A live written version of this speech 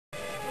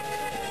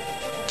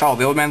Oh,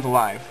 the old man's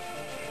alive.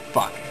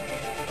 Fuck.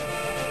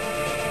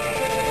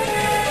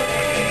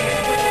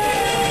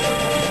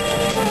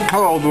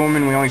 Hello, old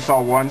woman we only saw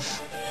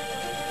once.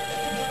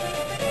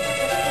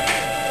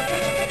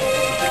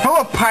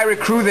 Hello, pirate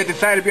crew that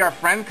decided to be our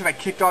friends because I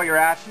kicked all your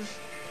asses.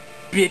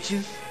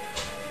 Bitches.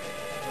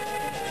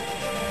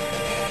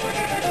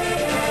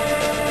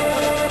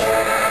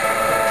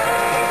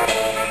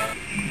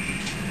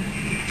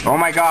 Oh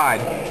my god.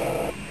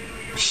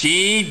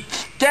 She's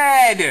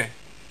dead!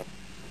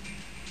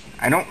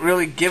 I don't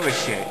really give a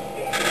shit.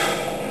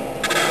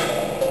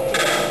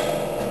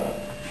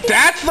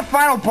 That's the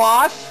final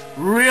boss?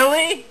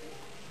 Really?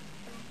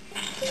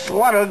 It's a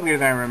lot uglier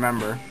than I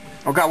remember.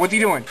 Oh god, what's he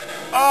doing?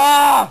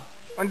 Ah!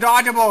 Oh,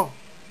 undodgeable!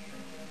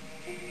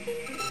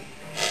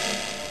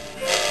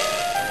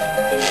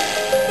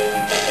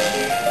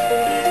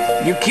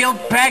 You killed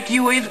Peck,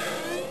 you is...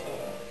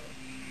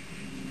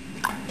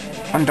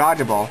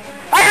 Undodgeable.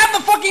 I have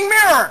the fucking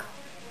mirror!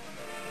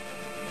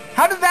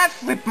 How did that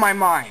slip my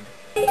mind?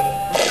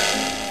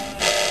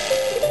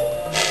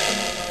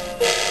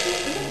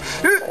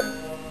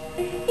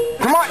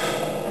 Come on!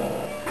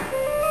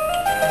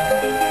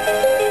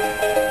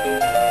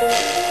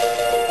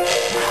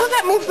 How's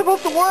that move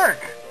supposed to work?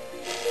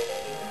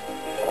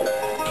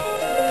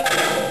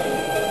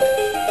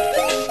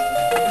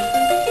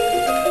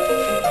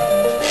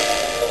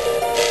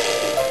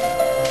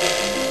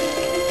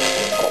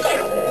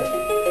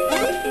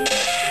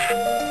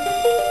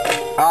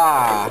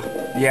 Ah,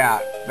 yeah,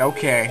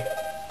 okay.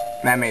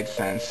 That made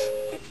sense.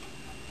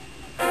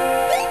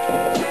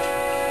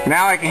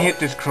 Now I can hit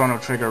this chrono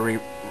trigger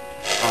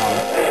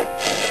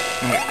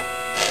yeah.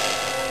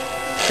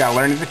 Gotta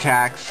learn his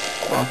attacks.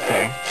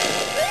 Okay.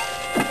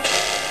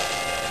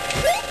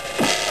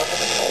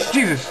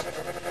 Jesus!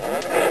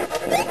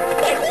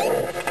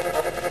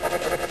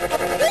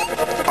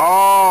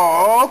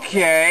 Oh,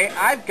 okay.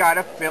 I've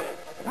gotta fill...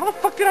 How the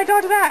fuck did I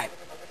dodge that?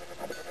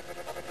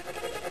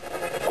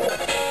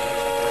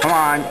 Come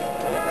on.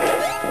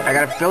 I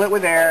gotta fill it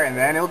with air, and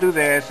then he'll do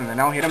this, and then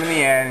I'll hit him in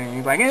the end, and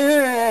he's like,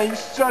 you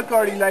suck,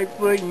 Ardy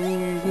Lightfoot.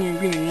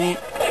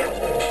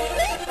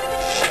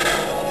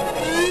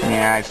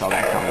 Yeah, I saw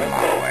that coming a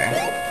mile away.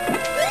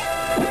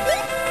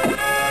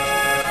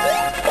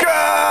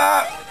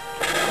 Gah!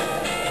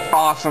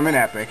 Awesome and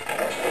epic.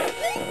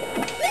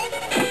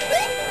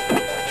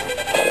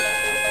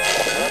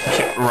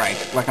 Okay, right,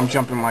 like I'm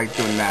jumping while he's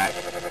doing that.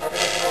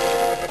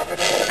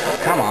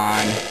 Come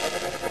on.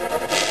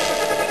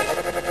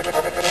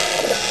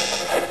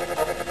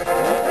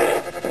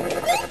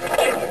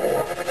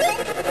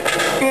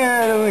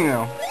 Yeah, you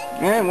know.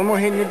 Yeah, one more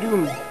hit and you're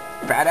doing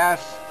badass,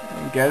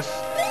 I guess.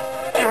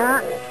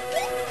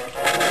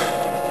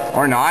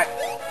 Or not.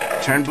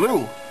 Turn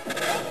blue.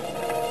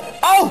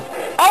 Oh!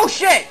 Oh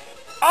shit!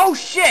 Oh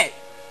shit!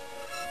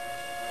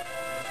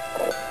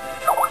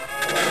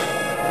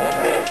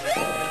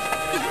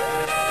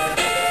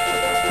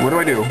 What do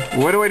I do?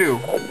 What do I do?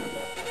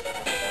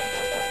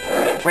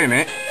 Wait a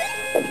minute.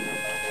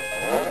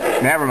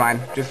 Never mind.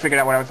 Just figured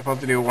out what I was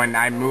supposed to do when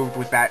I moved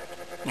with that.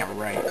 Yeah,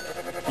 right.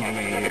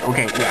 Yeah.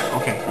 Okay, yeah,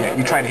 okay. Yeah,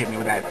 you tried to hit me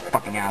with that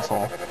fucking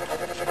asshole.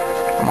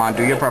 Come on,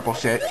 do your purple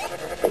shit.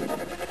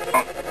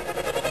 Oh.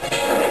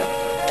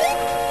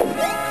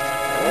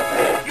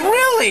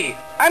 Really?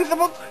 I'm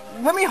supposed to...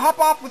 Let me hop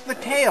off with the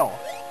tail.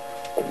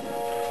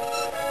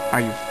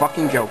 Are you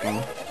fucking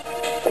joking?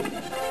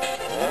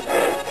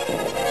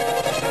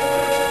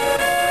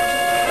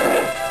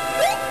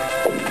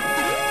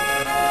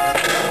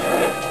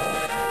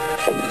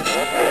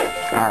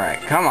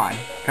 Alright, come on.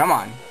 Come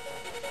on.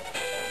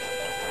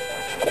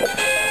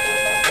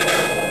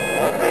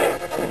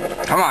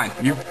 Come on,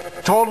 you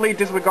totally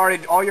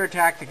disregarded all your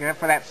attacks except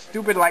for that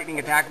stupid lightning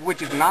attack,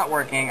 which is not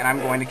working, and I'm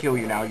going to kill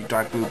you now, you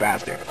dark blue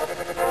bastard.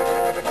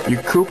 You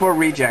Koopa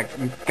reject,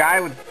 you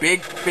guy with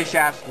big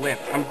fish-ass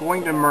lips. I'm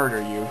going to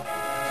murder you.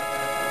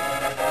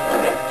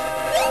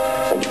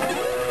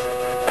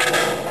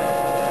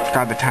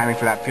 God, the timing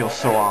for that feels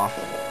so off.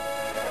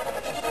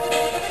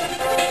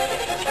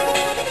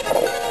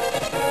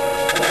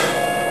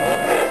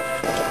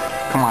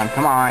 Come on,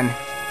 come on.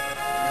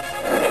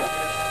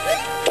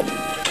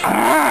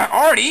 Ah,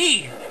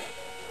 Ardy!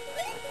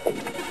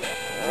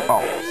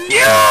 Oh.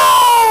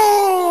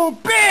 You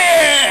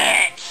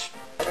bitch!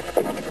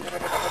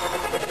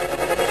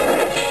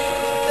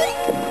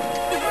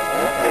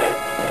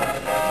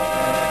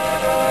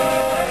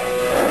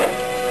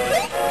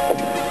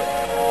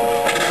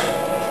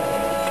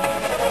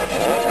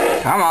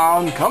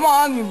 Come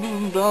on, you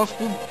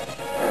bastard.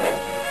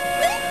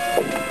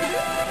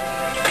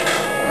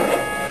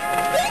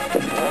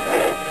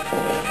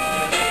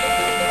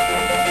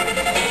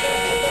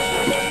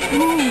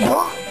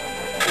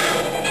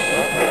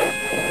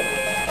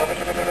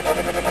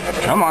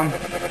 Come on.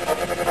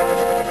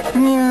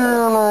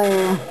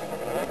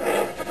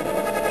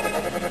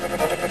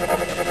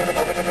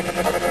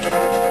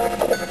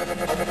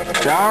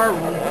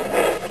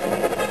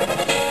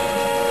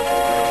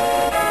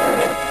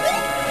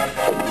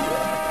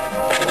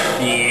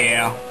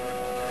 Yeah.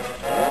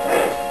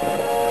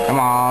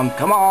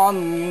 Come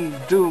on,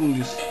 Doom,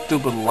 you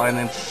stupid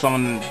lightning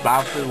summon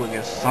bastard with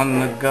your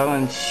son of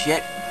gun and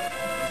shit.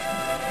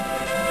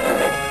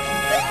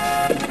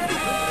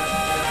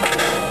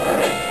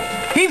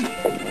 He's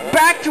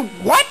back to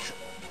what?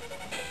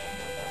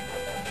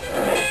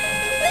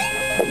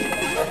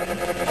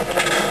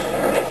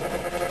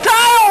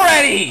 Die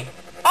already!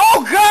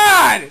 Oh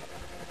God!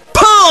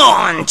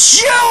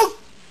 Punch! You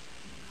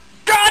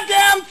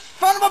goddamn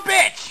son of a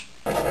bitch!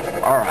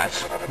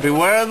 Alright,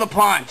 beware the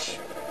punch.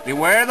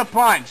 Beware the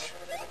punch.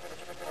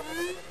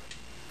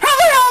 How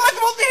the hell am I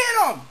supposed to hit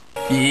him?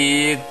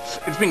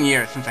 It's been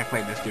years since I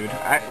played this, dude.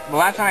 The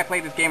last time I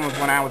played this game was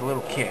when I was a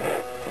little kid.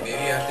 Maybe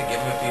you have to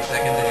give him a few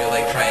seconds and he'll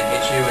like try and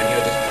hit you and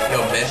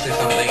he'll miss or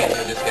something and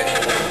you'll just get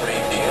him to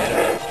frame so you hit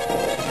him.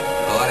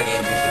 A lot of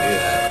games used to do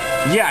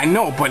that. Yeah, I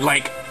know, but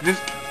like, this,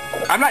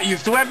 I'm not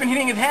used to it. I've been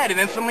hitting his head and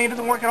then suddenly it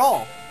doesn't work at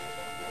all.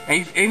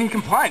 And he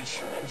can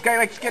punch. This guy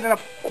likes getting up.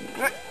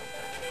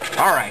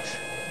 Alright.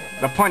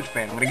 The punch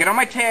fan. I'm gonna get on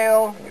my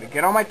tail. I'm gonna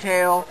get on my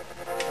tail.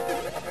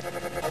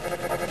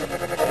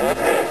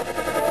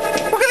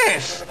 Look at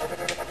this!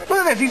 Look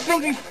at this! He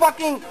thinks he's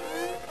fucking...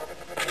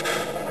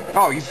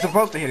 Oh, he's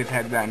supposed to hit his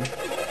head then.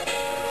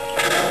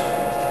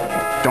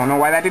 Don't know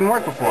why that didn't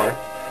work before.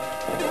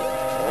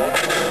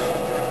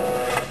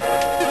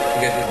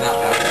 Because he's not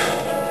bad.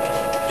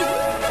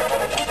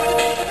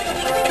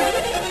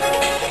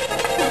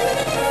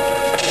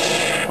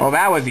 Well,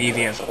 that was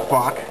easy as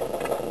fuck.